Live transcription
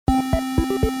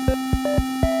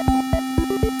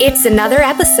It's another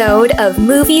episode of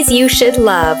Movies You Should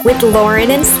Love with Lauren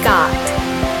and Scott.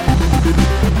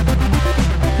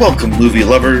 Welcome, movie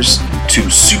lovers, to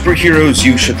Superheroes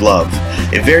You Should Love,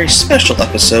 a very special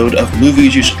episode of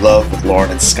Movies You Should Love with Lauren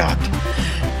and Scott.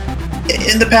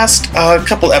 In the past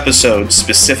couple episodes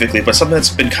specifically, but something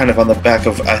that's been kind of on the back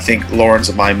of, I think, Lauren's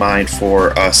and my mind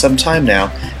for some time now,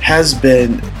 has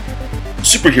been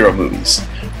superhero movies.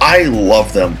 I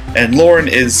love them, and Lauren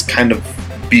is kind of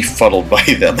befuddled by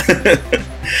them,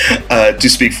 to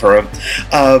speak for him.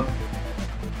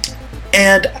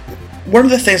 And one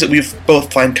of the things that we've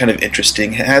both find kind of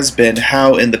interesting has been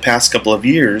how in the past couple of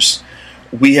years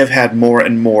we have had more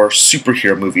and more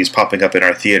superhero movies popping up in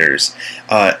our theaters.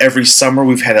 Every summer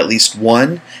we've had at least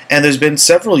one, and there's been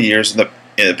several years in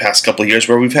the past couple of years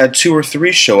where we've had 2 or 3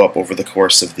 show up over the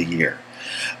course of the year.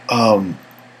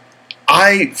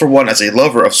 I, for one, as a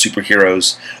lover of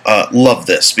superheroes, love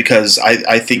this because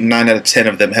I think 9 out of 10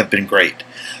 of them have been great.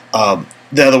 The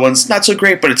other ones, not so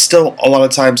great, but it's still, a lot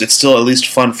of times, it's still at least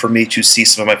fun for me to see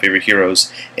some of my favorite heroes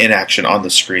in action on the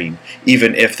screen,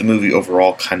 even if the movie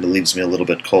overall kind of leaves me a little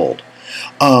bit cold.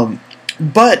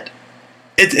 But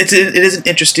it is an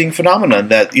interesting phenomenon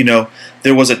that,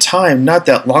 there was a time not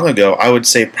that long ago, I would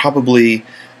say probably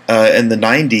in the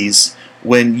 90s,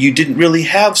 when you didn't really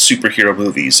have superhero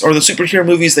movies, or the superhero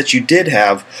movies that you did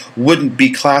have wouldn't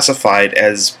be classified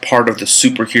as part of the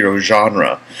superhero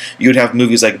genre. You'd have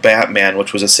movies like Batman,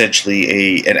 which was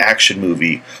essentially an action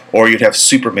movie, or you'd have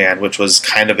Superman, which was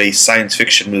kind of a science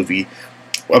fiction movie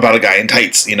about a guy in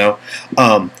tights,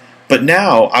 But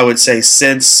now, I would say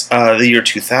since the year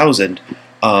 2000,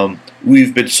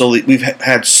 we've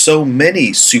had so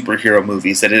many superhero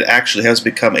movies that it actually has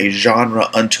become a genre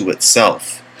unto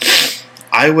itself.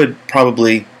 I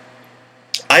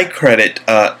credit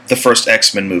the first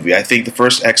X-Men movie. I think the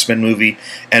first X-Men movie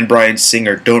and Bryan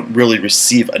Singer don't really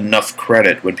receive enough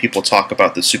credit when people talk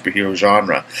about the superhero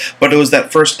genre. But it was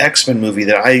that first X-Men movie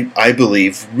that I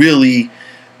believe really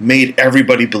made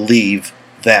everybody believe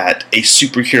that a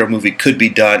superhero movie could be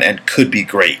done and could be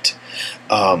great.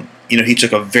 He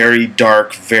took a very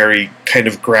dark, very kind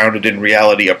of grounded in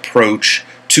reality approach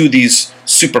to these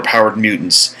superpowered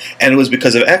mutants. And it was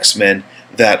because of X-Men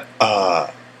that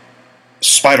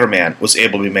Spider-Man was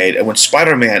able to be made. And when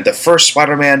the first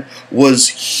Spider-Man was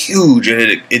huge,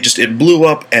 and it blew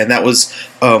up, and that was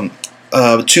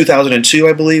 2002,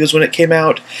 I believe, is when it came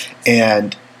out,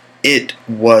 and it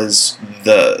was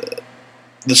the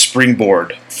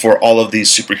springboard for all of these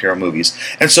superhero movies.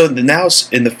 And so now,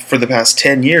 for the past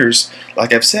 10 years,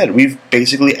 like I've said, we've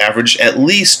basically averaged at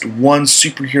least one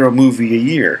superhero movie a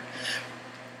year,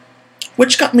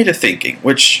 which got me to thinking,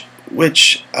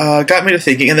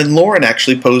 and then Lauren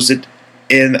actually posed it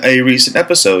in a recent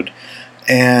episode,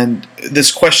 and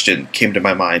this question came to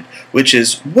my mind, which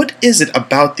is, what is it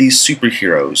about these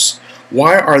superheroes?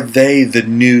 Why are they the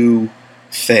new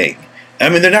thing? I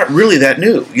mean, they're not really that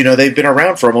new. They've been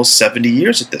around for almost 70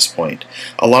 years at this point.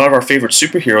 A lot of our favorite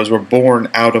superheroes were born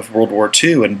out of World War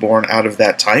II and born out of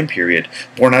that time period,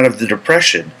 born out of the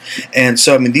Depression. And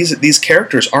so, I mean, these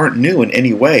characters aren't new in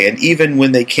any way. And even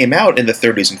when they came out in the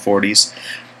 30s and 40s,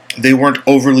 they weren't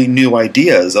overly new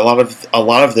ideas. A lot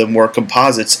of them were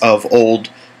composites of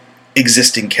old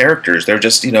existing characters. They're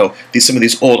just, some of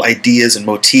these old ideas and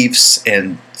motifs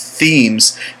and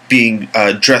themes being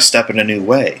dressed up in a new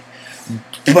way.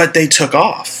 But they took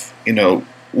off,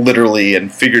 literally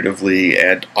and figuratively,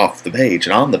 and off the page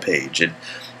and on the page. And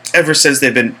ever since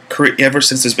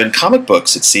there's been comic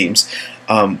books, it seems,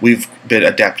 we've been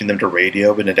adapting them to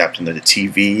radio, been adapting them to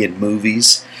TV and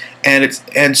movies,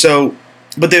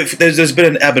 but there's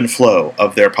been an ebb and flow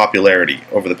of their popularity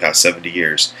over the past 70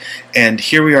 years. And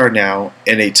here we are now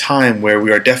in a time where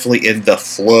we are definitely in the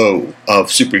flow of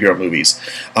superhero movies.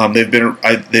 They've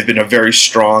been a very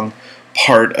strong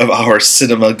part of our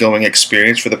cinema-going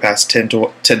experience for the past 10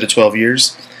 to 12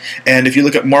 years. And if you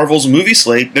look at Marvel's movie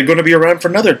slate, they're going to be around for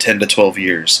another 10 to 12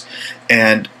 years.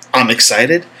 And I'm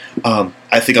excited.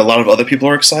 I think a lot of other people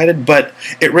are excited, but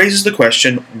it raises the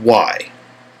question, why?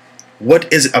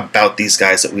 What is it about these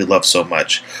guys that we love so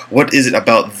much? What is it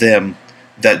about them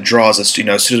that draws us to,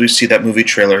 as soon as we see that movie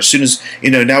trailer, as soon as,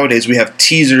 nowadays we have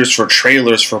teasers for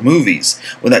trailers for movies.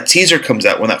 When that teaser comes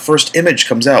out, when that first image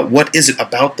comes out, what is it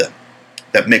about them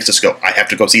that makes us go, I have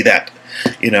to go see that,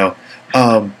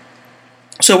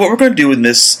 So what we're going to do in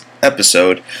this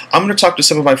episode, I'm going to talk to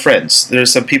some of my friends.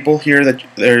 There's some people here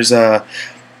there's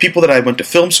people that I went to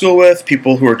film school with,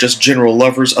 people who are just general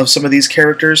lovers of some of these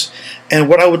characters, and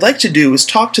what I would like to do is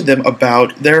talk to them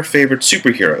about their favorite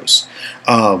superheroes.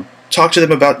 Talk to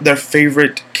them about their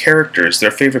favorite characters,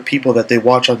 their favorite people that they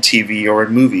watch on TV or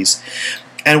in movies,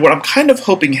 And what I'm kind of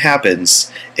hoping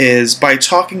happens is by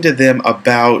talking to them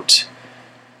about,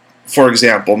 for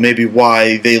example, maybe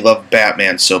why they love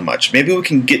Batman so much. Maybe we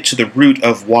can get to the root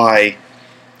of why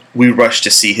we rush to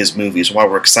see his movies, why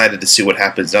we're excited to see what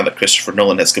happens now that Christopher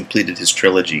Nolan has completed his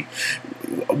trilogy,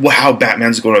 how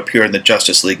Batman's going to appear in the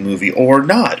Justice League movie or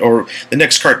not, or the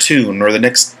next cartoon or the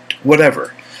next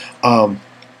whatever.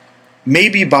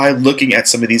 Maybe by looking at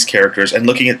some of these characters and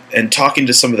looking at and talking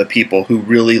to some of the people who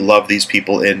really love these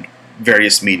people in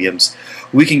various mediums,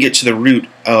 we can get to the root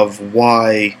of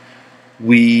why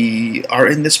we are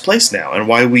in this place now and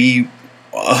why we,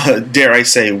 dare I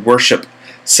say, worship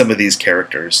some of these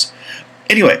characters.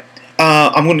 Anyway,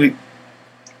 I'm going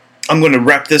to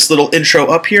wrap this little intro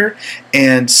up here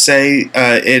and say,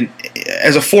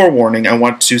 as a forewarning, I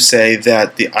want to say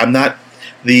that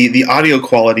the audio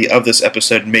quality of this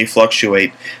episode may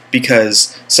fluctuate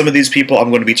because some of these people I'm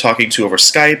going to be talking to over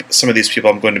Skype, some of these people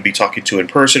I'm going to be talking to in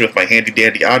person with my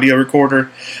handy-dandy audio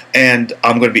recorder, and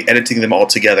I'm going to be editing them all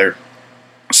together.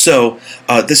 So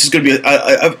this is going to be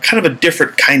a kind of a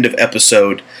different kind of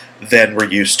episode than we're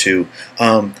used to.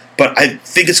 But I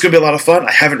think it's going to be a lot of fun.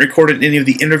 I haven't recorded any of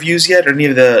the interviews yet or any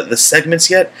of the segments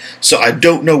yet, so I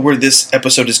don't know where this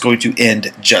episode is going to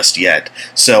end just yet.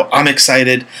 So I'm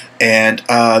excited, and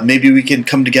maybe we can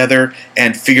come together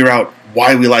and figure out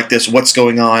why we like this, what's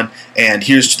going on, and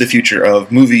here's to the future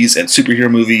of movies and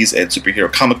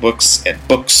superhero comic books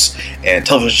and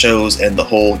television shows and the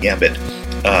whole gambit.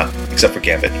 Except for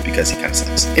Gambit, because he kind of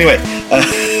sucks. Anyway, I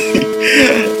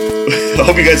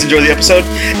hope you guys enjoy the episode,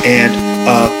 and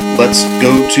let's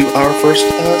go to our first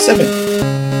segment.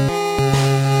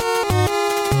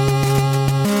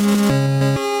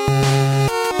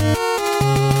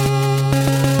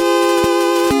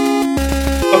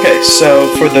 Okay, so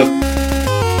for the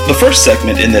first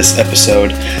segment in this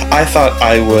episode, I thought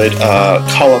I would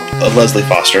call up Leslie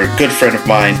Foster, a good friend of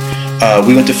mine.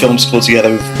 We went to film school together,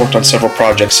 we've worked on several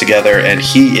projects together, and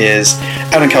he is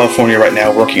out in California right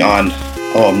now working on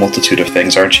a multitude of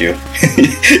things, aren't you?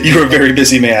 You're a very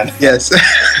busy man. Yes.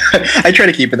 I try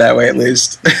to keep it that way, at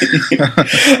least.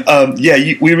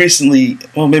 We recently,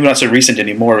 well, maybe not so recent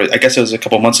anymore, I guess it was a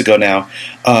couple months ago now,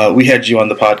 we had you on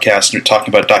the podcast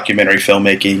talking about documentary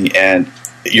filmmaking, and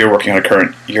you're working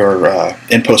on you're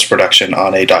in post-production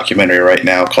on a documentary right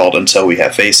now called Until We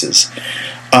Have Faces.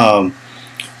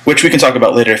 Which we can talk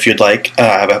about later if you'd like.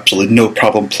 I have absolutely no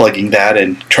problem plugging that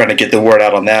and trying to get the word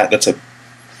out on that. That's a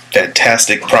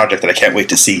fantastic project that I can't wait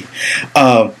to see.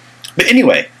 But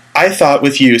anyway, I thought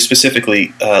with you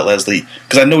specifically, Leslie,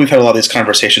 because I know we've had a lot of these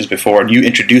conversations before, and you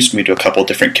introduced me to a couple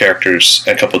different characters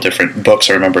and a couple different books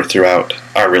I remember throughout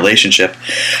our relationship.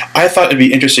 I thought it'd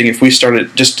be interesting if we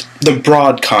started just the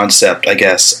broad concept, I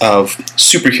guess, of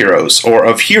superheroes, or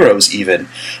of heroes even.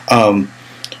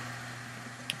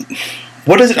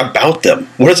 What is it about them?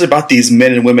 What is it about these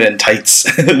men and women in tights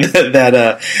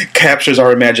that captures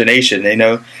our imagination? You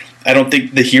know, I don't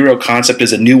think the hero concept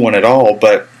is a new one at all,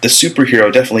 but the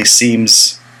superhero definitely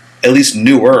seems at least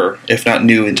newer, if not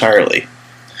new entirely.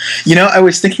 You know, I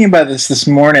was thinking about this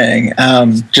morning,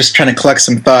 just trying to collect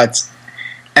some thoughts,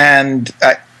 and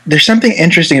there's something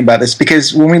interesting about this,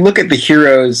 because when we look at the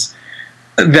heroes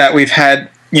that we've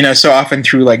had, you know, so often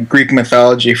through like Greek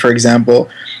mythology, for example,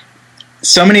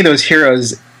 so many of those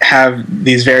heroes have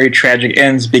these very tragic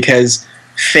ends because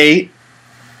fate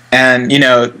and, you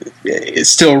know, it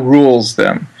still rules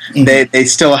them. Mm-hmm. They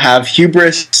still have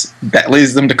hubris that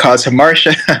leads them to cause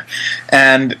hamartia,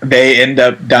 and they end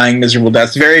up dying miserable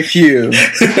deaths. Very few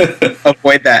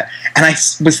avoid that. And I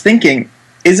was thinking,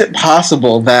 is it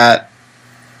possible that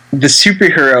the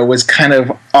superhero was kind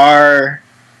of our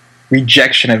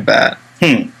rejection of that?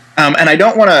 And I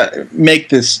don't want to make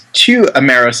this too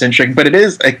Amerocentric, but it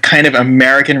is a kind of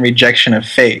American rejection of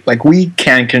fate. Like, we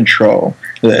can control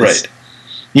this. Right.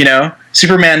 You know?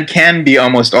 Superman can be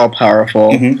almost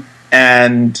all-powerful, mm-hmm.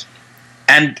 and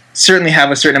certainly have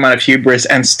a certain amount of hubris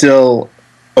and still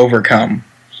overcome.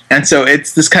 And so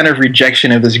it's this kind of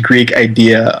rejection of this Greek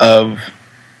idea of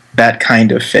that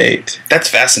kind of fate. That's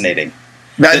fascinating.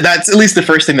 That's at least the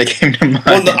first thing that came to mind.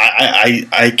 Well, no,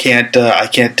 I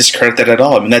can't discredit that at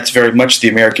all. I mean, that's very much the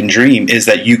American dream, is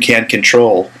that you can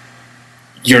control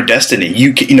your destiny.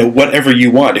 You know, whatever you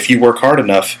want, if you work hard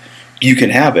enough, you can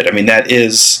have it. I mean, that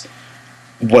is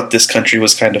what this country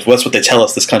was that's what they tell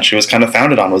us this country was kind of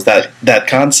founded on, was that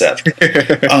concept.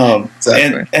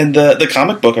 Exactly. And the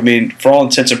comic book, I mean, for all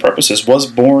intents and purposes, was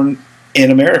born in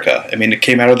America. I mean, it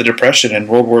came out of the Depression and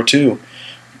World War II,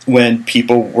 when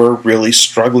people were really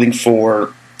struggling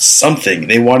for something.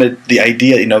 They wanted the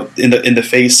idea, you know, in the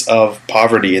face of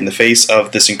poverty, in the face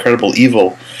of this incredible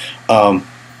evil,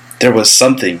 there was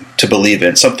something to believe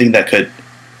in, something that could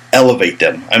elevate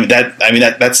them.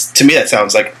 That's to me, that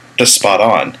sounds like just spot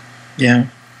on. Yeah.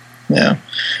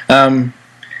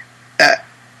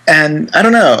 And I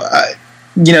don't know,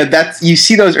 that's, you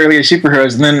see those earlier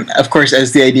superheroes, and then of course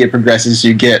as the idea progresses,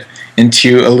 you get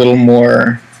into a little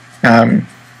more, you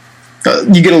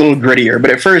get a little grittier.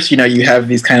 But at first, you have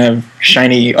these kind of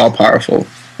shiny, all-powerful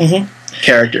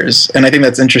characters, and I think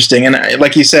that's interesting. And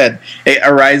like you said, it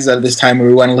arises out of this time where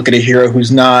we want to look at a hero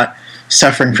who's not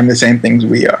suffering from the same things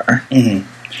we are,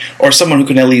 or someone who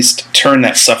can at least turn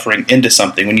that suffering into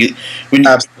something.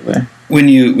 Absolutely. When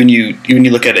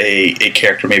you look at a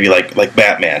character maybe like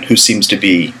Batman, who seems to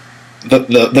be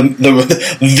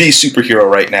the superhero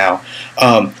right now,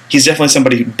 he's definitely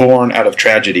somebody born out of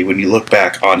tragedy when you look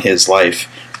back on his life,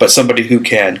 but somebody who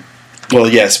can, while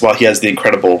he has the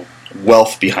incredible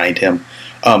wealth behind him,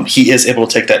 he is able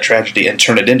to take that tragedy and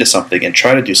turn it into something and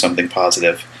try to do something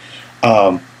positive.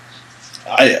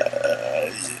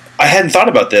 I hadn't thought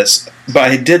about this, but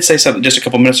I did say something just a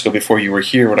couple minutes ago before you were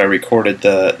here when I recorded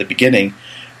the beginning.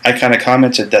 I kind of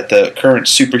commented that the current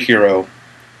superhero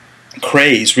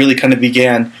craze really kind of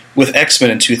began with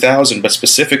X-Men in 2000, but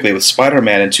specifically with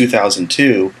Spider-Man in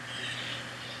 2002.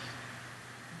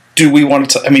 Do we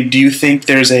want to? Do you think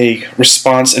there's a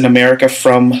response in America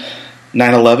from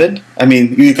 9/11?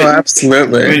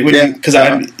 Absolutely.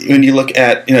 When you look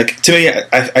at, to me,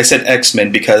 I said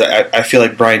X-Men because I feel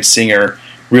like Bryan Singer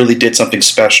really did something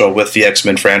special with the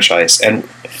X-Men franchise, and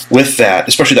with that,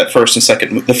 especially that first and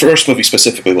second, the first movie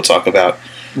specifically, we'll talk about,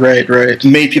 right,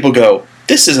 made people go,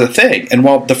 this is a thing. And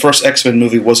while the first X-Men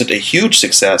movie wasn't a huge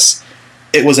success,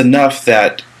 it was enough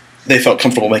that they felt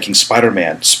comfortable making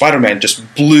Spider-Man. Spider-Man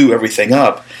just blew everything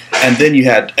up, and then you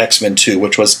had X-Men 2,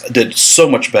 which did so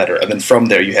much better, and then from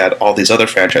there you had all these other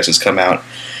franchises come out,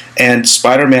 and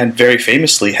Spider-Man very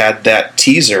famously had that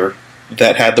teaser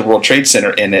that had the World Trade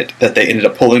Center in it that they ended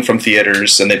up pulling from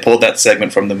theaters, and they pulled that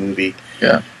segment from the movie.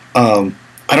 Yeah. I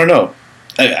don't know.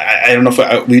 I don't know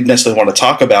if we'd necessarily want to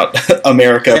talk about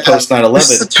America post 9/11.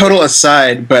 This is a total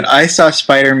aside, but I saw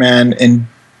Spider-Man in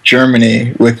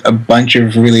Germany with a bunch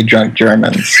of really drunk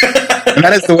Germans. And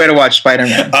that is the way to watch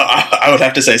Spider-Man. I would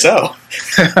have to say so.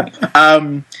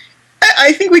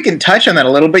 I think we can touch on that a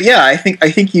little, but yeah, I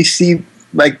think you see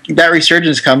like that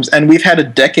resurgence comes, and we've had a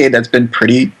decade that's been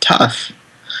pretty tough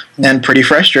and pretty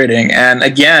frustrating. And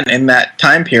again, in that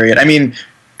time period,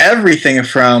 everything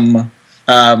from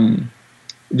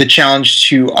the challenge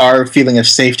to our feeling of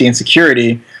safety and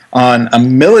security on a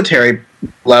military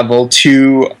level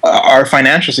to our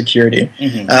financial security.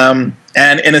 And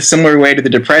in a similar way to the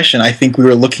Depression, I think we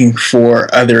were looking for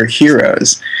other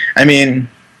heroes.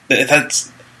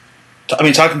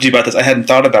 Talking to you about this, I hadn't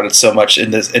thought about it so much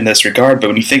in this regard, but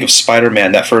when you think of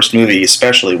Spider-Man, that first movie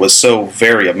especially was so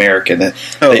very American.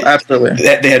 Absolutely.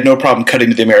 They had no problem cutting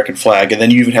to the American flag, and then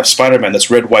you even have Spider-Man,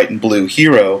 this red, white, and blue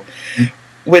hero,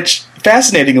 which,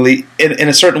 fascinatingly, in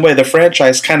a certain way, the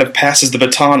franchise kind of passes the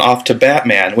baton off to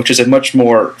Batman, which is a much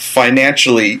more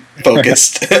financially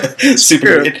focused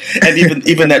superhero. And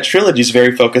even that trilogy is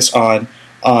very focused on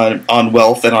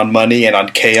wealth and on money and on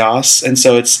chaos, and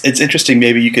so it's interesting.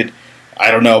 Maybe you could, I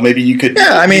don't know. Maybe you could.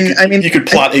 Yeah, you could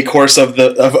plot a course of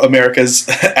America's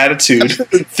attitude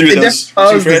through those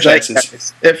two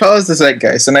franchises. It follows the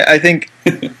zeitgeist, and I think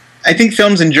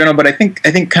films in general, but I think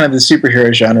kind of the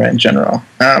superhero genre in general.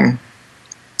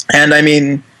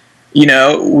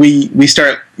 We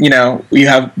start. You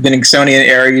have the Nixonian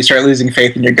era. You start losing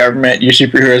faith in your government. Your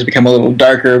superheroes become a little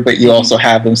darker, but you also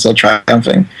have them still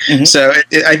triumphing. So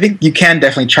I think you can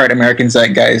definitely chart American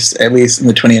zeitgeist, at least in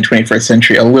the 20th and 21st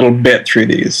century, a little bit through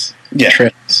these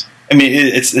trends.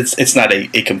 It's not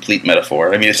a complete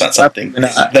metaphor. It's not something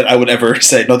that I would ever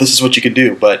say, no, this is what you can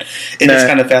do. But it is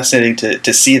kind of fascinating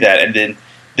to see that. And then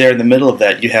there in the middle of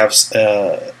that, you have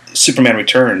Superman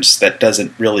Returns that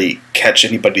doesn't really catch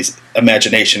anybody's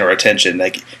imagination or attention.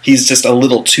 Like, he's just a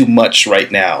little too much right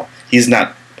now. He's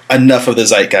not enough of the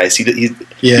zeitgeist.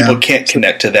 People can't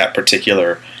connect to that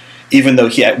particular, even though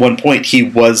at one point he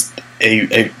was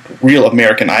a real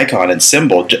American icon and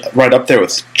symbol, right up there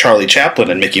with Charlie Chaplin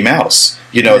and Mickey Mouse.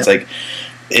 It's like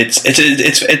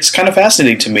it's kind of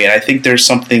fascinating to me, and I think there's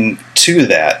something to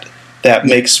that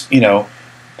makes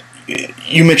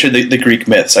You mentioned the Greek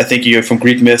myths. I think you go from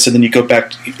Greek myths, and then you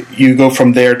go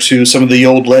from there to some of the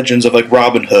old legends of like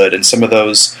Robin Hood and some of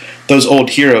those old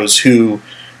heroes who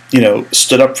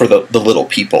stood up for the little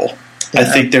people. I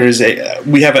think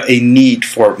we have a need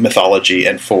for mythology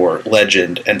and for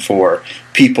legend and for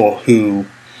people who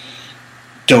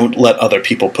don't let other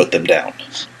people put them down.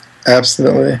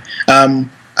 Absolutely.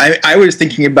 I was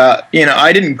thinking about,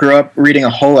 I didn't grow up reading a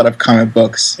whole lot of comic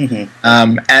books,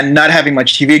 and not having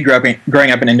much TV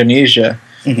growing up in Indonesia.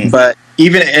 But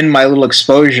even in my little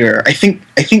exposure, I think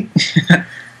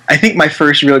I think my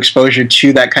first real exposure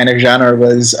to that kind of genre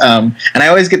was, and I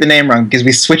always get the name wrong because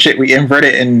we invert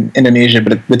it in Indonesia,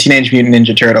 but the Teenage Mutant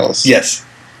Ninja Turtles. Yes.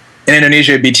 In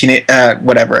Indonesia, it'd be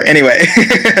whatever. Anyway,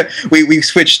 we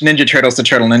switched Ninja Turtles to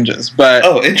Turtle Ninjas. But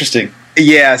oh, interesting.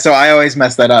 Yeah, so I always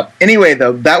mess that up. Anyway,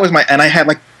 though, that was and I had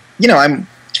I'm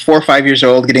 4 or 5 years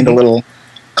old getting the little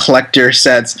collector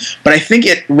sets, but I think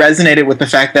it resonated with the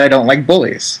fact that I don't like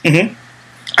bullies.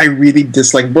 I really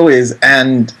dislike bullies,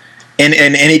 and in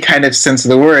any kind of sense of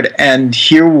the word. And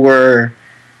here were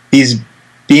these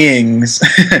beings,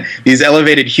 these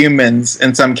elevated humans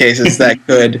in some cases that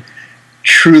could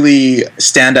truly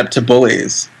stand up to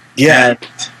bullies. Yeah.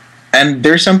 And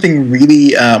there's something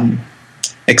really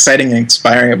exciting and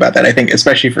inspiring about that, I think,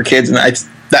 especially for kids. And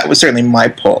that was certainly my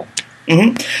pull.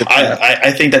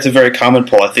 I think that's a very common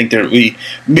pull. I think that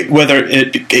whether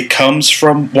it comes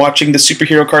from watching the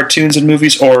superhero cartoons and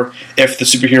movies, or if the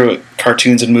superhero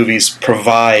cartoons and movies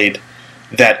provide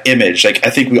that image, I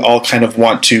think we all kind of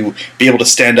want to be able to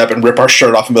stand up and rip our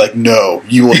shirt off and be like, no,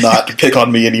 you will not pick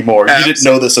on me anymore. You didn't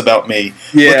know this about me.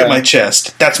 Yeah. Look at my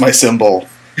chest. That's my symbol.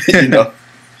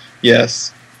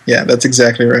 Yes. Yeah, that's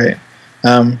exactly right.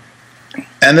 And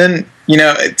then,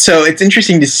 so it's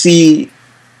interesting to see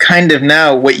kind of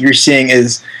now what you're seeing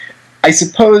is, I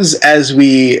suppose, as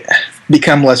we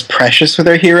become less precious with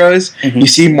our heroes, you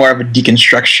see more of a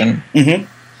deconstruction.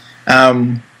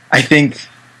 I think,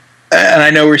 and I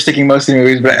know we're sticking mostly to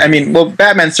movies, but I mean, well,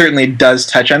 Batman certainly does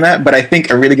touch on that, but I think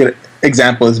a really good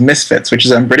example is Misfits, which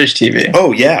is on British TV.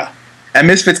 Oh, yeah. And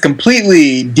Misfits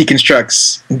completely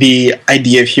deconstructs the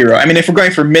idea of hero. I mean, if we're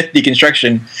going for myth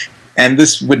deconstruction, and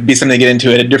this would be something to get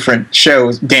into at a different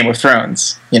show, Game of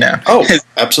Thrones, Oh,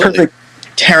 absolutely. Perfect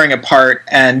tearing apart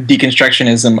and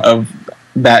deconstructionism of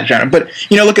that genre. But,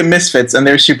 look at Misfits, and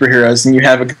they're superheroes, and you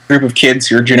have a group of kids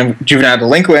who are juvenile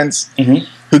delinquents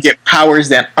who get powers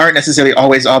that aren't necessarily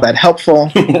always all that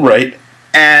helpful. Right.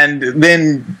 And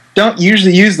then don't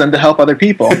usually use them to help other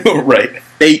people. Right.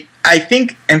 I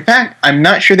think, in fact, I'm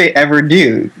not sure they ever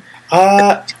do.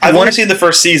 I've only seen the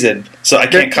first season, so I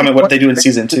can't comment what they do in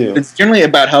season 2. It's generally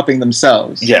about helping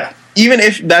themselves. Yeah. Even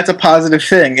if that's a positive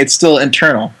thing, it's still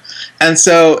internal. And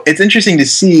so it's interesting to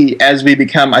see, as we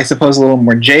become, I suppose, a little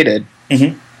more jaded,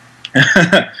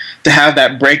 to have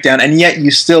that breakdown, and yet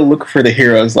you still look for the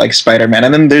heroes like Spider-Man.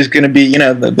 And then there's going to be,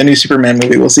 the new Superman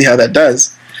movie. We'll see how that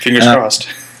does. Fingers crossed.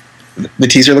 The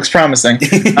teaser looks promising.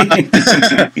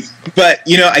 But,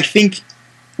 I think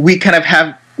we kind of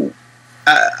have,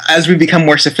 as we become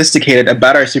more sophisticated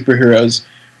about our superheroes,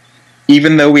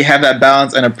 even though we have that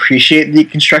balance and appreciate the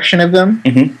construction of them,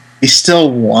 we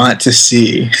still want to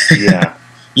see, the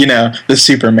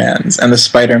Supermans and the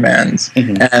Spider-Mans.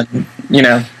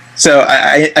 And, so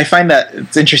I find that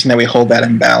it's interesting that we hold that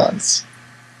in balance.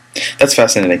 That's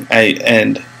fascinating.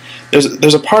 And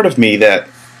there's a part of me that,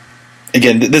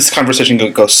 again, this conversation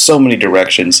goes so many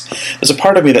directions. There's a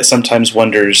part of me that sometimes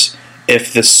wonders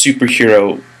if the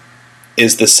superhero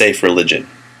is the safe religion.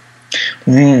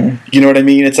 You know what I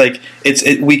mean? It's like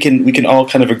we can all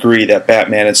kind of agree that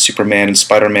Batman and Superman and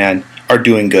Spider-Man are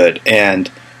doing good, and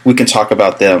we can talk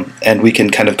about them, and we can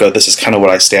kind of go, this is kind of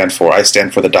what I stand for. I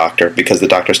stand for the Doctor because the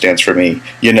Doctor stands for me,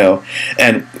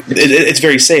 and it's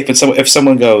very safe. And so if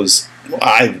someone goes,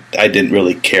 I didn't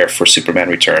really care for Superman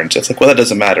Returns, it's like, well, that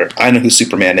doesn't matter. I know who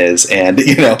Superman is, and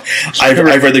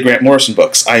I've read the Grant Morrison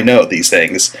books. I know these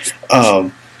things.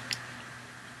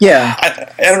 Yeah, I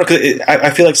don't know. 'Cause I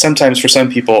feel like sometimes for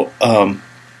some people,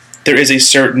 there is a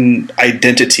certain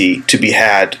identity to be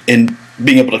had in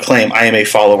being able to claim I am a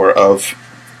follower of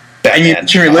Batman.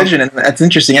 And you religion, and that's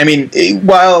interesting. I mean,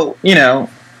 while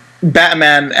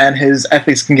Batman and his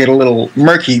ethics can get a little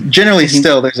murky, generally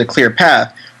still there's a clear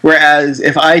path. Whereas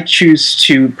if I choose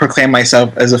to proclaim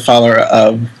myself as a follower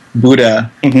of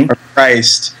Buddha or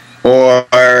Christ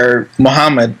or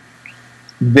Muhammad,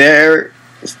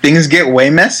 things get way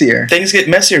messier. Things get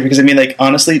messier because,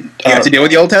 honestly, you have to deal with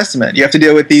the Old Testament. You have to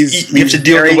deal with these. You have to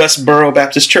deal with the Westboro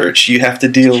Baptist Church. You have to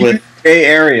deal with gray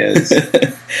areas.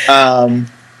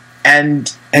 And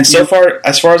so far,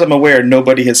 as far as I'm aware,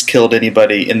 nobody has killed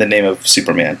anybody in the name of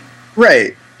Superman.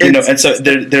 Right. And so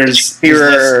there's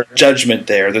less judgment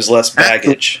there. There's less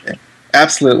baggage.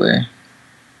 Absolutely.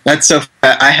 That's so.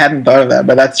 I hadn't thought of that,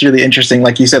 but that's really interesting.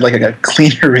 Like you said, like a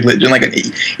cleaner religion, like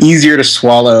easier to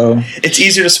swallow. It's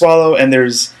easier to swallow, and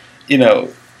there's,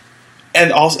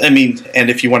 and also, and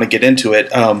if you want to get into it,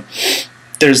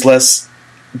 there's less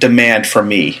demand for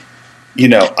me.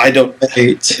 I don't,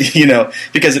 Right.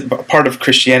 because part of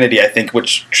Christianity, I think,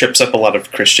 which trips up a lot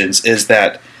of Christians, is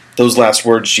that those last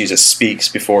words Jesus speaks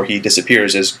before he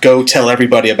disappears is, go tell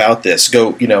everybody about this,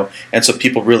 go, and so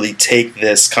people really take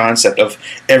this concept of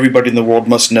everybody in the world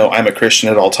must know I'm a Christian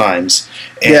at all times,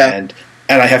 and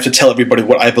I have to tell everybody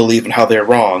what I believe and how they're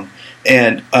wrong,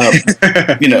 and,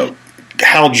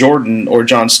 Hal Jordan or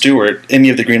Jon Stewart, any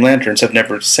of the Green Lanterns, have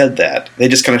never said that. They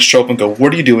just kind of show up and go,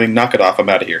 what are you doing? Knock it off, I'm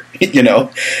out of here,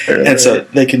 and so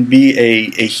they can be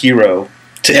a hero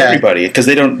to everybody, because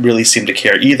they don't really seem to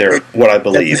care either what I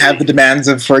believe. Have the demands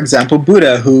of, for example,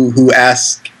 Buddha, who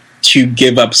asked to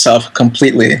give up self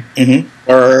completely,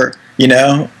 or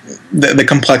the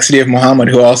complexity of Muhammad,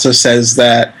 who also says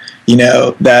that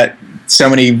that so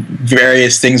many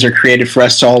various things are created for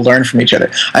us to all learn from each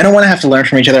other. I don't want to have to learn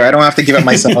from each other. I don't have to give up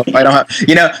myself. I don't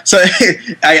have, so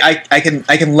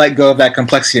I can let go of that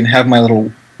complexity and have my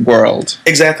little world.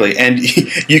 Exactly, and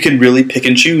you can really pick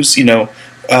and choose.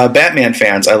 Batman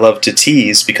fans, I love to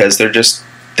tease because they're just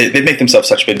they make themselves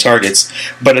such big targets.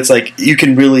 But it's like you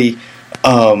can really,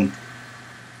 the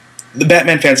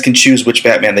Batman fans can choose which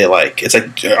Batman they like. It's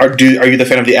like, are you the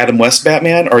fan of the Adam West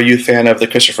Batman, or are you a fan of the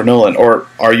Christopher Nolan, or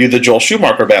are you the Joel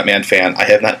Schumacher Batman fan? I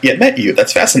have not yet met you.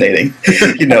 That's fascinating,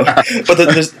 But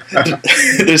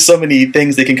there's so many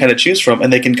things they can kind of choose from,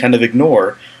 and they can kind of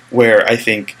ignore. Where I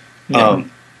think.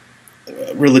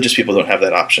 Religious people don't have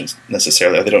that option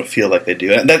necessarily, or they don't feel like they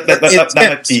do. And that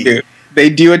might be. They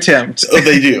do attempt. Oh,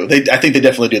 they do. I think they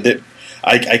definitely do.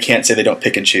 I can't say they don't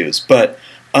pick and choose, but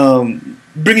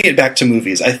bringing it back to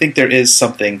movies, I think there is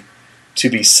something to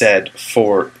be said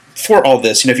for all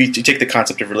this. If you take the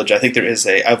concept of religion, I think there is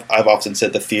I've often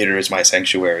said the theater is my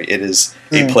sanctuary. It is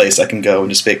a place I can go and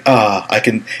just be, I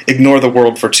can ignore the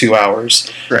world for 2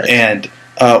 hours and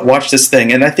watch this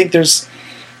thing. And I think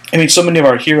so many of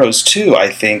our heroes too, I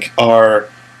think, are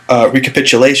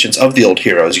recapitulations of the old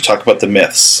heroes. You talk about the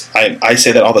myths. I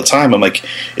say that all the time. I'm like,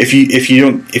 if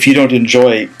you don't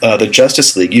enjoy the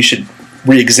Justice League, you should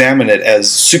re-examine it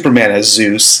as Superman as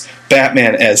Zeus,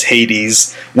 Batman as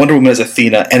Hades, Wonder Woman as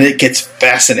Athena, and it gets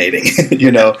fascinating.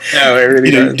 No, it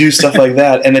really does. Do stuff like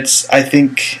that, and I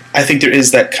think there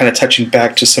is that kind of touching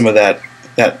back to some of that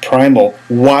primal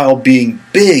while being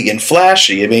big and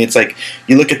flashy. I mean, it's like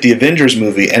you look at the Avengers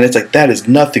movie and it's like that is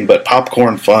nothing but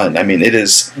popcorn fun. I mean, it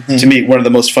is to me one of the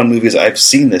most fun movies I've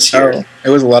seen this year. Oh, it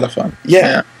was a lot of fun.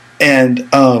 Yeah. And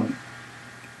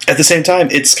at the same time,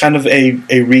 it's kind of a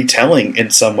retelling in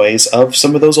some ways of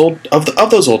some of those old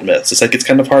those old myths. It's like it's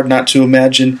kind of hard not to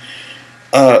imagine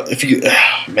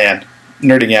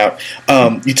nerding out.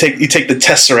 You take the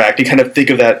Tesseract. You kind of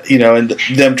think of that, and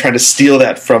them trying to steal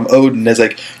that from Odin as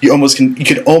like you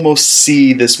can almost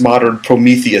see this modern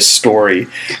Prometheus story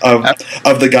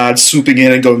of the gods swooping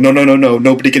in and going, no,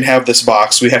 nobody can have this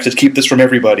box. We have to keep this from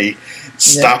everybody.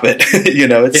 Stop it.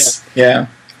 It's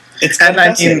It's kind of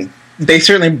fascinating. They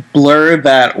certainly blur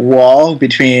that wall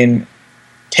between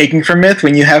taking from myth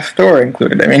when you have Thor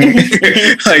included. I mean,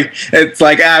 it's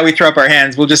like, we throw up our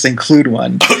hands, we'll just include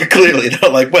one. Clearly,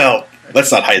 they're like, well,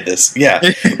 let's not hide this. Yeah,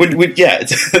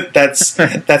 that's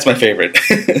my favorite.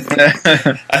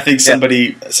 I think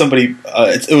somebody,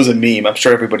 it was a meme. I'm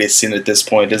sure everybody has seen it at this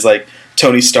point. Is like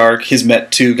Tony Stark, he's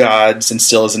met 2 gods and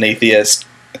still is an atheist.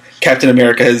 Captain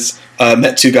America has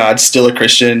met 2 gods, still a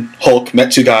Christian. Hulk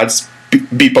met 2 gods,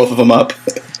 beat both of them up.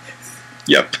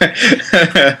 Yep.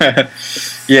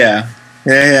 Yeah.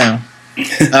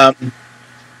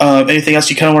 Anything else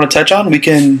you kind of want to touch on? We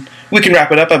can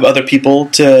wrap it up. I have other people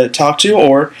to talk to,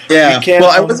 or we can,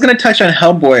 I was going to touch on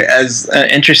Hellboy as an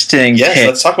interesting. Yes, take,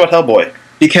 let's talk about Hellboy,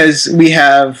 because we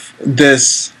have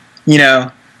this,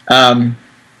 a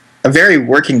very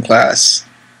working class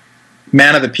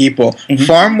man of the people,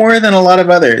 far more than a lot of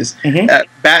others.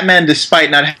 Batman, despite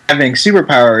not having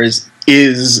superpowers,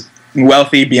 is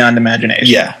wealthy beyond imagination.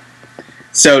 Yeah.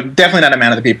 So definitely not a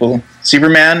man of the people.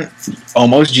 Superman,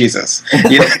 almost Jesus.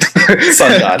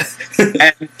 Sun God.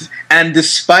 and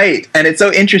despite, and it's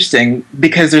so interesting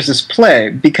because there's this play,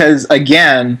 because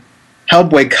again,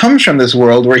 Hellboy comes from this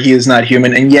world where he is not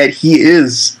human, and yet he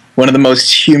is one of the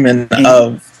most human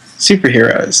of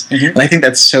superheroes. And I think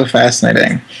that's so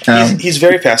fascinating. He's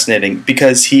very fascinating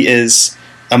because he is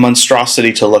a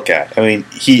monstrosity to look at. I mean,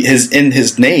 in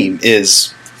his name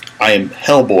is, I am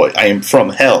Hellboy. I am from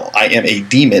hell. I am a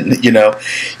demon,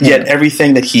 Yet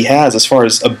everything that he has as far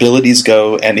as abilities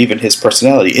go and even his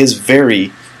personality is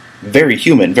very, very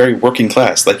human, very working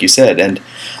class, like you said. And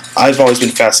I've always been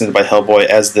fascinated by Hellboy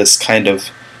as this kind of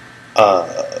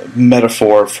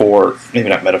metaphor for, maybe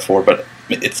not metaphor, but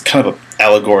it's kind of an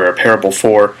allegory or parable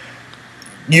for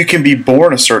you can be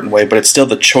born a certain way, but it's still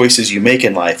the choices you make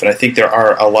in life. And I think there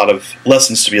are a lot of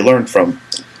lessons to be learned from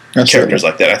characters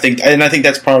like that. I think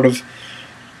that's part of.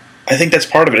 I think that's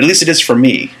part of it. At least it is for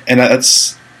me, and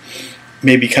that's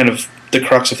maybe kind of the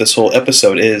crux of this whole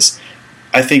episode. Is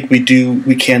I think we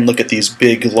can look at these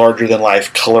big, larger than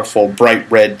life, colorful, bright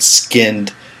red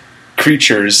skinned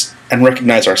creatures and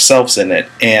recognize ourselves in it,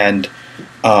 and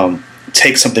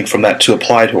take something from that to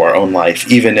apply to our own life,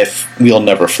 even if we'll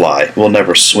never fly, we'll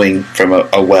never swing from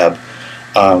a web,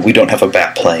 we don't have a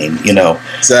bat plane,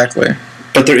 Exactly.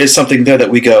 But there is something there that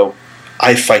we go,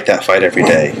 I fight that fight every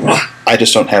day. I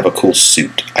just don't have a cool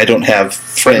suit. I don't have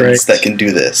friends that can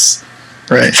do this.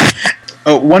 Right.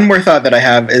 Oh, one more thought that I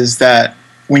have is that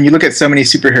when you look at so many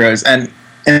superheroes, and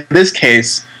in this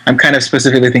case, I'm kind of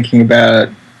specifically thinking about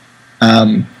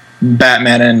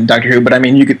Batman and Doctor Who, but I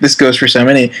mean, this goes for so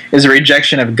many, is a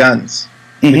rejection of guns,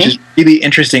 which is really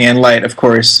interesting in light, of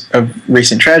course, of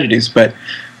recent tragedies. But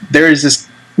there is this,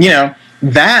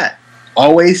 that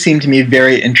always seemed to me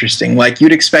very interesting. Like,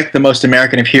 you'd expect the most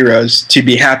American of heroes to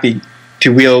be happy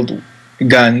to wield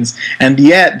guns, and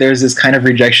yet there's this kind of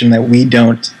rejection that we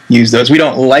don't use those. We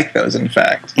don't like those, in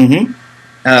fact.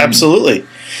 Absolutely.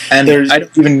 And I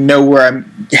don't even know where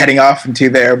I'm heading off into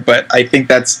there, but I think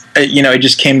that's, it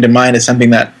just came to mind as something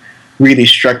that really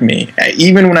struck me.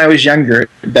 Even when I was younger,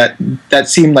 that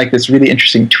seemed like this really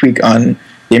interesting tweak on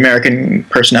the American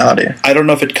personality. I don't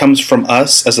know if it comes from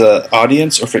us as an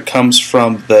audience or if it comes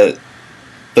from the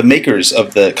makers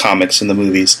of the comics and the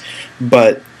movies,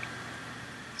 but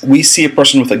we see a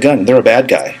person with a gun, they're a bad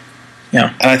guy.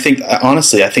 Yeah. And I think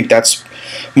that's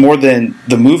more than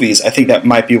the movies. I think that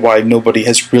might be why nobody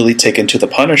has really taken to the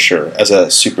Punisher as a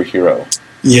superhero.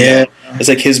 Yeah. It's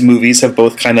like his movies have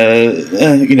both kind of,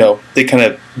 they kind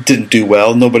of didn't do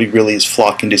well. Nobody really is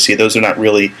flocking to see those. They're not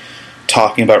really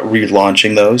talking about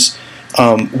relaunching those.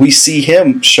 We see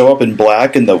him show up in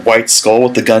black and the white skull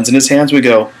with the guns in his hands. We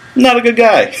go, not a good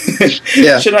guy.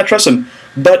 Yeah. Should not trust him.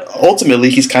 But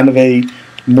ultimately, he's kind of a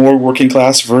more working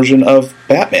class version of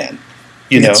Batman.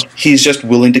 He's just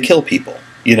willing to kill people,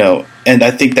 and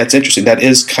I think that's interesting. That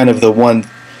is kind of the one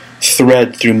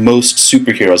thread through most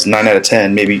superheroes, 9 out of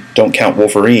 10, maybe don't count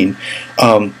Wolverine,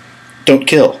 don't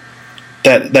kill.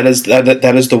 That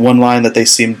is the one line that they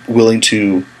seem willing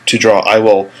to draw. I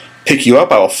will pick you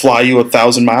up, I will fly you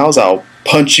 1,000 miles, I'll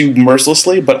punch you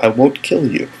mercilessly, but I won't kill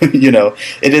you.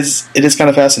 It is kind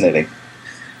of fascinating.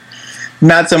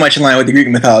 Not so much in line with the Greek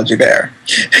mythology there.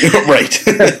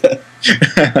 Right.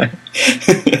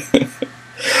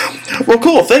 Well,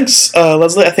 cool. Thanks,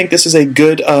 Leslie. I think this is a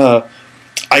good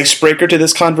icebreaker to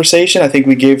this conversation. I think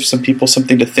we gave some people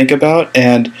something to think about,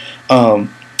 and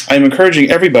I'm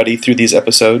encouraging everybody through these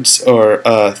episodes or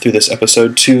through this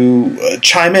episode to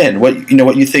chime in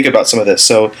what you think about some of this.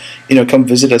 So, come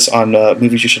visit us on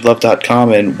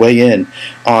moviesyoushouldlove.com and weigh in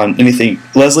on anything.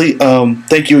 Leslie,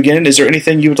 thank you again. Is there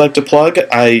anything you would like to plug?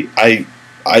 I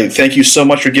thank you so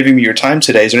much for giving me your time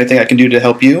today. Is there anything I can do to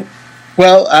help you?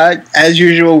 Well, as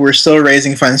usual, we're still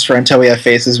raising funds for Until We Have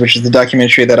Faces, which is the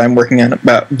documentary that I'm working on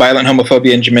about violent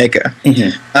homophobia in Jamaica.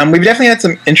 Mm-hmm. We've definitely had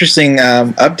some interesting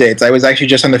updates. I was actually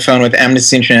just on the phone with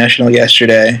Amnesty International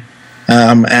yesterday,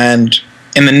 and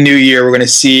in the new year, we're going to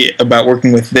see about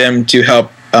working with them to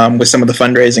help with some of the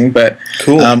fundraising. But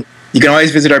cool. You can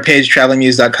always visit our page,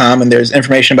 travelingmuse.com, and there's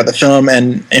information about the film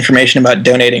and information about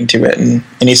donating to it, and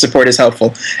any support is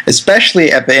helpful, especially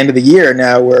at the end of the year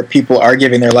now where people are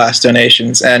giving their last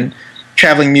donations. And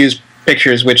Traveling Muse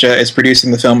Pictures, which is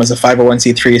producing the film, is a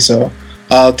 501c3, so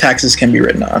all taxes can be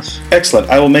written off. Excellent.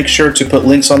 I will make sure to put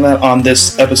links on that on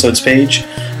this episode's page.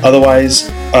 Otherwise,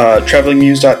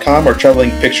 travelingmuse.com or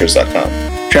travelingpictures.com.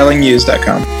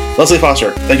 Travelingmuse.com. Leslie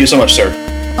Foster, thank you so much, sir.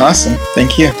 Awesome.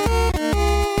 Thank you.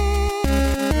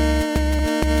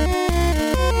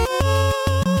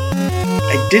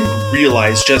 I didn't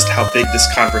realize just how big this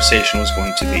conversation was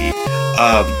going to be.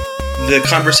 The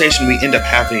conversation we end up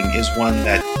having is one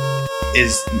that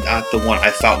is not the one I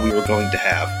thought we were going to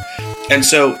have. And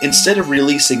so instead of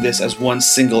releasing this as one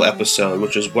single episode,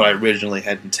 which is what I originally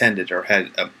had intended or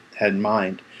had in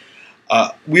mind,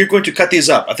 we're going to cut these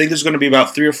up. I think there's going to be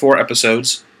about 3 or 4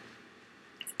 episodes.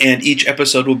 And each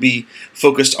episode will be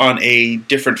focused on a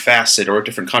different facet or a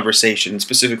different conversation,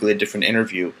 specifically a different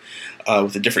interview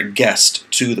with a different guest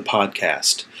to the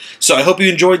podcast. So I hope you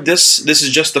enjoyed this. This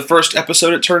is just the first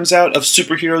episode, it turns out, of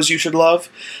Superheroes You Should Love,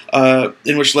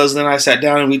 in which Leslie and I sat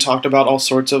down and we talked about all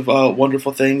sorts of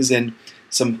wonderful things and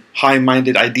some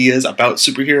high-minded ideas about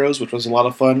superheroes, which was a lot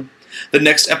of fun. The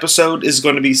next episode is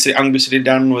going to be, I'm going to be sitting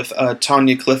down with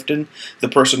Tanya Clifton, the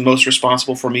person most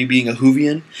responsible for me being a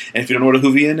Whovian. And if you don't know what a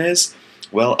Whovian is,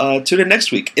 Well, tune in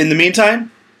next week. In the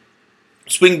meantime,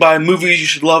 swing by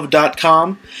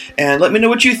moviesyoushouldlove.com and let me know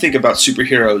what you think about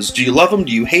superheroes. Do you love them?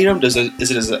 Do you hate them? Is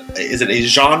it a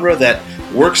genre that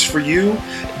works for you?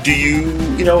 Do you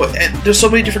and there's so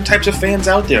many different types of fans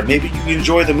out there. Maybe you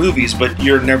enjoy the movies, but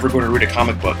you're never going to read a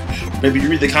comic book. Maybe you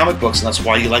read the comic books and that's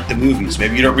why you like the movies.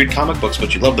 Maybe you don't read comic books,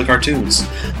 but you love the cartoons.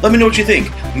 Let me know what you think.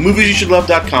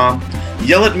 moviesyoushouldlove.com.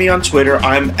 Yell at me on Twitter.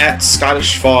 I'm at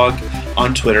Scottish Fog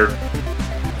on Twitter.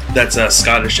 That's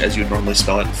Scottish as you would normally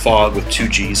spell it. Fog with 2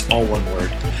 G's, all one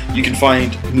word. You can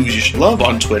find Movies You Should Love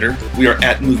on Twitter. We are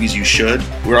at Movies You Should.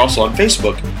 We're also on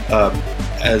Facebook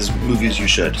as Movies You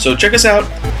Should. So check us out.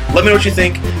 Let me know what you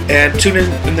think. And tune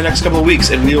in the next couple of weeks.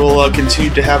 And we will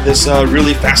continue to have this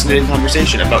really fascinating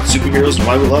conversation about superheroes and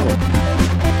why we love them.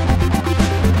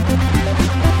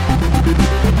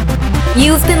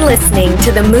 You've been listening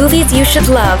to the Movies You Should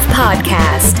Love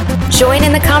podcast. Join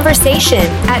in the conversation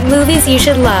at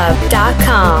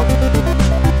moviesyoushouldlove.com.